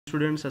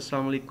Students,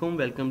 Assalamu alaikum.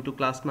 Welcome to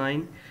class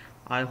 9.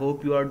 I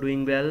hope you are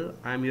doing well.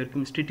 I am your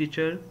chemistry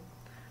teacher.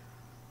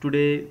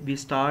 Today we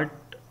start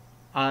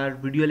our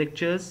video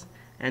lectures,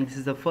 and this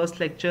is the first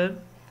lecture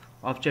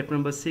of chapter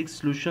number 6,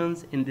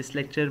 solutions. In this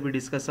lecture we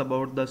discuss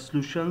about the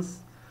solutions,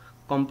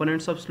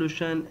 components of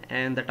solution,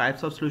 and the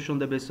types of solution on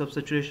the basis of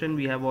saturation.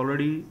 We have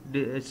already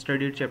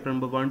studied chapter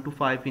number 1 to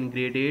 5 in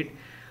grade 8.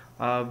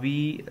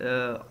 We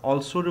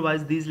also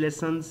revise these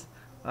lessons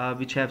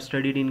which have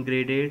studied in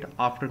grade 8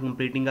 after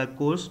completing our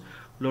course.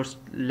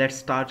 Let's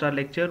start our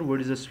lecture. What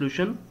is a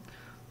solution?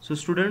 So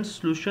students,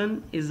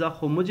 solution is a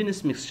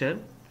homogeneous mixture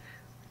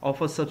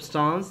of a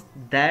substance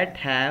that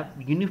have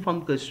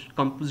uniform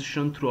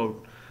composition throughout.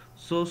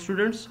 So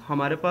students,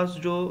 हमारे पास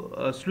जो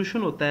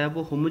solution होता है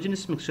वो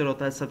homogeneous mixture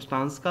होता है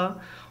substance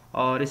का,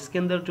 और इसके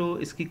अंदर जो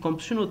इसकी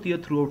composition होती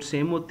है throughout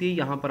same होती है.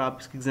 यहाँ पर आप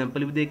इसकी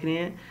example भी देख रहे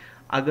हैं.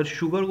 अगर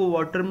शुगर को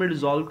वाटर में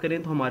डिज़ोल्व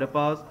करें तो हमारे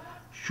पास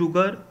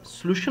शुगर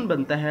सॉल्यूशन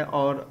बनता है,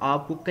 और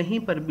आपको कहीं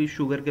पर भी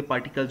शुगर के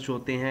पार्टिकल्स जो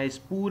होते हैं इस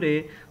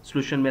पूरे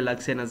सॉल्यूशन में अलग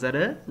से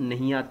नज़र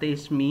नहीं आते.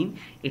 It's mean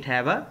it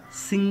have a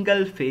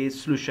single phase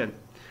solution.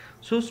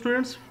 So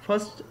students,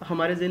 first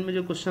हमारे जहन में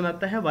जो क्वेश्चन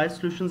आता है, why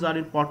solutions are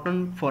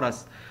important for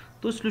us.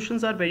 तो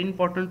solutions are very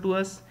important to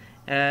us.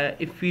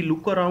 If we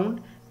look around,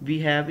 we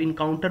have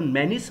encountered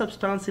many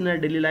substances in our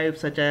daily life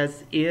such as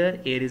air.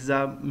 Air is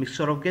a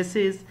mixture of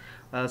gases.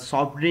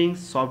 Soft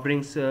drinks,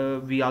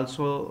 we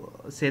also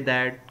say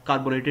that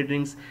carbonated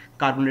drinks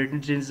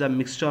is a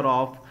mixture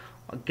of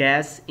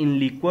gas in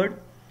liquid.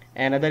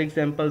 And other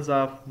examples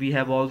of, we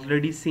have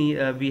already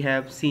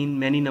seen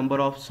many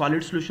number of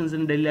solid solutions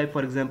in daily life.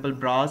 For example,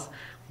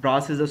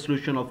 brass is a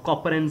solution of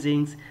copper and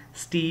zinc,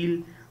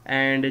 steel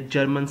and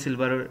German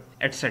silver,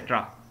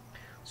 etc.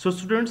 So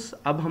students,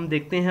 अब हम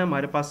देखते हैं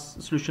हमारे पास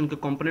solution के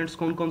components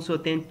कौन कौन से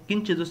होते हैं,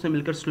 किन चीज़ों से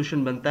मिलकर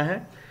सॉल्यूशन बनता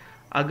है.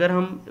 अगर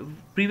हम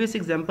प्रीवियस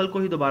एग्जांपल को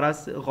ही दोबारा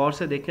गौर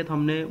से देखें तो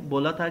हमने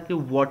बोला था कि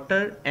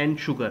वाटर एंड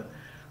शुगर.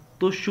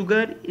 तो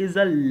sugar is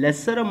a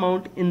lesser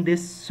amount in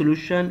this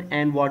solution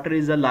and water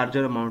is a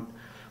larger amount.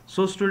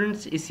 So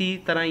students, इसी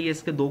तरह ये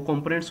इसके दो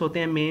कंपोनेंट्स होते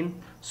हैं main.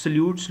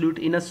 Solute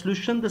in a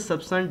solution the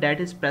substance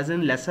that is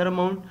present lesser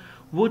amount.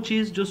 वो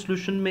चीज़ जो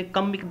सॉल्यूशन में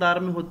कम मिकदार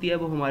में होती है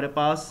वो हमारे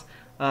पास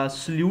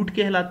solute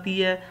कहलाती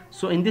है.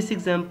 So in this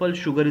example,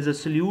 sugar is a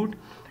solute,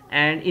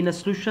 and in a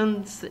solution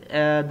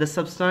the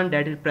substance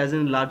that is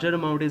present in larger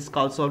amount is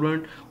called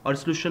solvent. और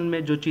solution में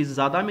जो चीज़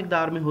ज़्यादा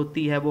मिकदार में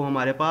होती है वो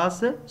हमारे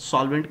पास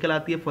solvent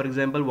कहलाती है. For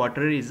example,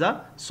 water is a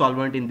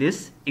solvent in this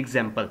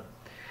example.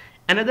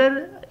 Another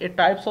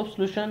types of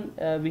solution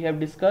we have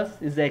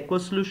discussed is the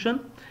aqueous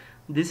solution.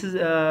 This is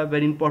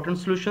very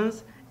important solutions,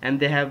 and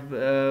they have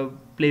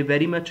play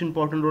very much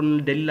important role in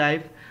daily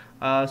life.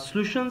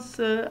 Solutions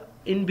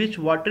in which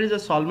water is a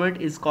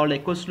solvent is called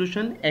aqueous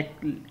solution.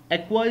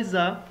 Aqua is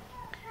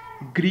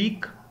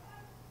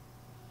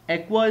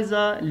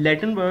a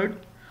Latin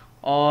word,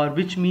 or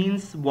which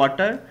means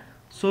water.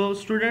 So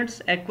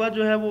students, aqua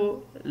जो है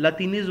वो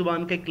लतीनी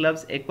ज़ुबान का एक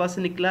लफ्ज़ aqua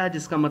से निकला है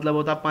जिसका मतलब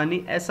होता है पानी.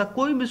 ऐसा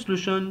कोई भी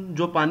solution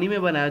जो पानी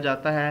में बनाया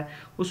जाता है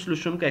उस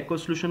solution को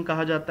aqueous solution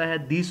कहा जाता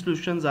है. These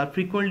solutions are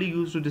frequently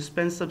used to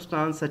dispense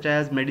substance such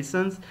as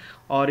medicines,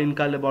 और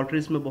इनका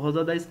लेबॉर्ट्रीज में बहुत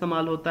ज़्यादा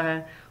इस्तेमाल होता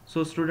है.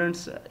 सो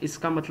स्टूडेंट्स,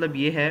 इसका मतलब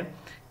ये है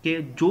कि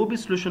जो भी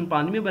solution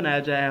पानी में बनाया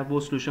जाए है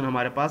वो solution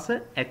हमारे पास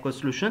aqueous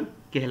solution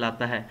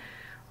कहलाता है.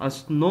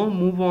 Now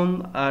move on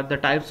the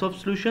types of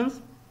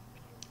solutions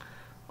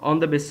on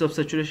the basis of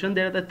saturation.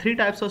 There are the three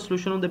types of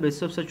solution on the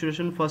basis of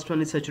saturation. First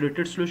one is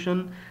saturated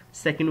solution,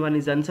 second one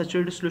is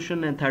unsaturated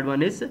solution, and third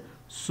one is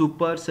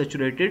super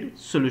saturated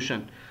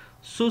solution.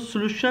 So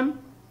solution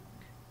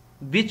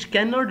which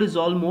cannot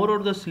dissolve more or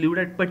the solute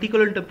at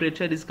particular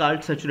temperature is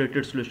called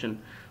saturated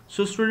solution.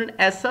 So student,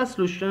 ऐसा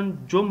solution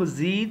जो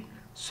मज़ीद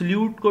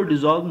solute को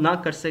dissolve ना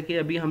कर सके.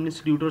 अभी हमने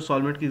solute और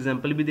solvent की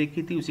example भी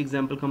देखी थी, उसी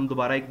example को हम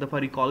दोबारा एक दफ़ा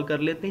recall कर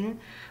लेते हैं.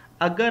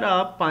 अगर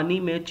आप पानी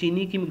में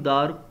चीनी की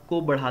मिकदार को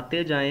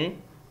बढ़ाते जाएं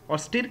और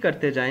स्टिर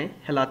करते जाएं,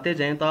 हिलाते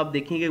जाएं, तो आप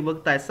देखेंगे एक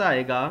वक्त ऐसा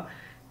आएगा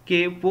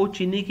कि वो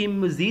चीनी की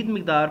मज़ीद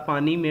मिकदार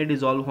पानी में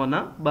डिज़ोल्व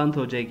होना बंद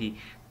हो जाएगी.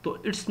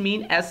 तो इट्स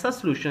मीन ऐसा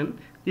सॉल्यूशन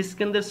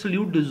जिसके अंदर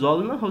सोल्यूट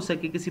डिज़ोल्व ना हो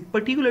सके किसी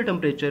पर्टिकुलर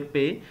टेम्परेचर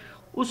पे,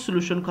 उस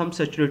सॉल्यूशन को हम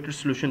सैचुरेटेड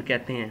सॉल्यूशन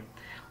कहते हैं.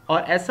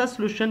 और ऐसा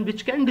solution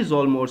which can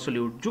dissolve more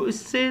solute, जो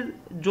इससे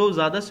जो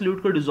ज़्यादा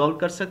सोल्यूट को डिज़ोल्व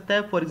कर सकता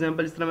है. फॉर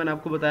एग्जांपल, इस तरह मैंने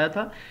आपको बताया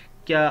था,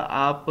 क्या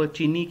आप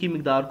चीनी की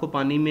मिकदार को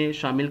पानी में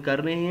शामिल कर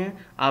रहे हैं,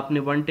 आपने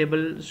 1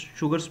 टेबल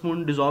शुगर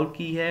स्पून डिज़ोल्व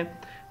की है,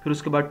 फिर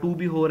उसके बाद 2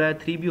 भी हो रहा है,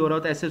 3 भी हो रहा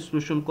है, तो ऐसे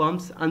सॉल्यूशन को हम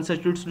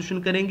अनसैचुरेटेड सॉल्यूशन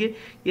करेंगे.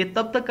 ये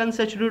तब तक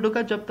अनसैचुरेटेड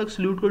होगा जब तक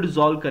सोल्यूट को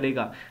डिज़ोल्व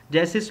करेगा.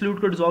 जैसे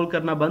सोल्यूट को डिज़ोल्व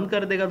करना बंद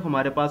कर देगा तो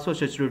हमारे पास वो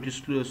सैचुरेटेड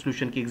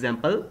सॉल्यूशन की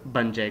एग्जांपल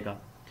बन जाएगा.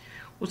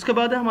 उसके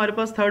बाद है हमारे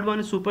पास third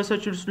one super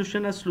saturated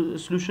solution, a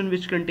solution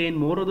which contain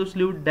more of the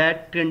solute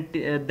that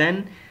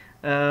then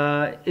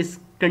is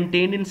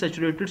contained in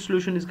saturated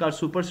solution is called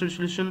super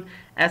solution.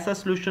 ऐसा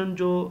सॉल्यूशन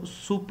जो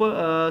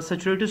सुपर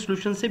सैचुरेटेड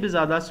सॉल्यूशन से भी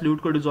ज़्यादा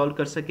सोल्यूट को डिज़ोल्व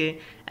कर सके,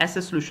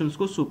 ऐसे सॉल्यूशंस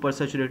को सुपर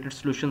सैचुरेटेड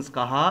सॉल्यूशंस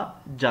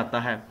कहा जाता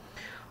है.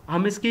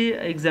 हम इसके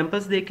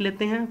एग्जांपल्स देख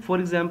लेते हैं. फॉर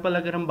एग्जांपल,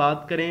 अगर हम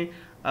बात करें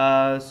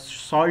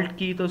सॉल्ट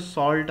की, तो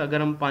सॉल्ट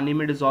अगर हम पानी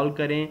में डिज़ोल्व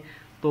करें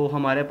तो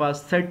हमारे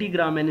पास 30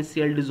 ग्राम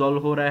NaCl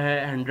डिज़ोल्व हो रहा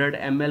है 100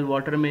 ml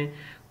वाटर में,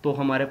 तो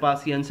हमारे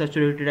पास ये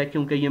अनसेचुरेटेड है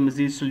क्योंकि ये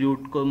मज़ीद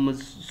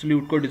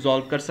सल्यूट को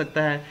डिज़ोल्व कर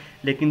सकता है।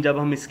 लेकिन जब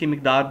हम इसकी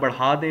मिकदार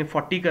बढ़ा दें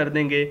 40 कर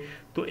देंगे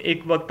तो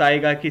एक वक्त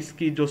आएगा कि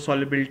इसकी जो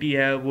सॉलिबिलिटी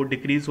है वो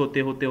डिक्रीज़ होते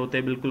होते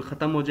होते बिल्कुल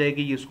ख़त्म हो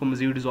जाएगी, ये इसको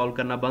मज़ीद डिज़ोल्व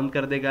करना बंद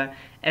कर देगा।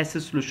 ऐसे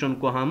सोल्यूशन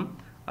को हम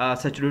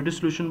सैचुरेटेड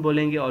सोल्यूशन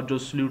बोलेंगे और जो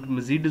सोल्यूट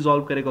मज़ीद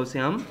डिज़ोल्व करेगा उसे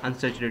हम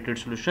अनसैचुरेटेड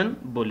सोल्यूशन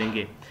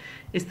बोलेंगे।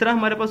 इस तरह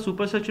हमारे पास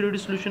सुपर सैचुरेटेड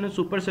सोल्यूशन है।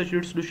 Super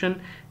saturated solution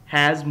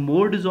has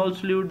more dissolve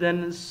solute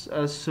then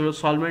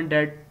solvent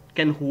that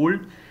can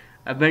hold.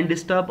 When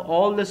disturbed,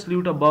 all the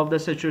solute above the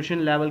saturation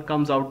level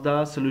comes out the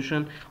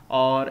solution।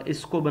 और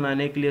इसको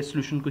बनाने के लिए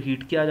सोल्यूशन को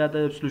हीट किया जाता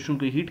है। जब सोल्यूशन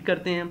को हीट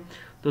करते हैं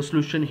तो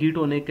सोल्यूशन हीट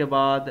होने के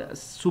बाद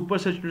सुपर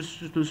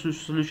सैचुरेटेड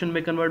सोल्यूशन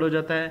में कन्वर्ट हो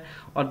जाता है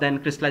और देन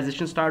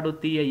क्रिस्टलाइजेशन स्टार्ट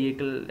होती है। ये एक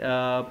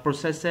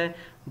प्रोसेस है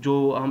जो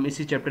हम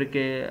इसी चैप्टर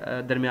के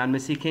दरमियान में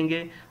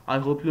सीखेंगे। I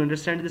hope you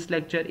understand this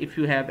lecture. If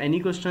you have any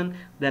question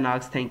then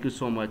ask. Thank you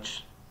so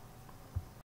much.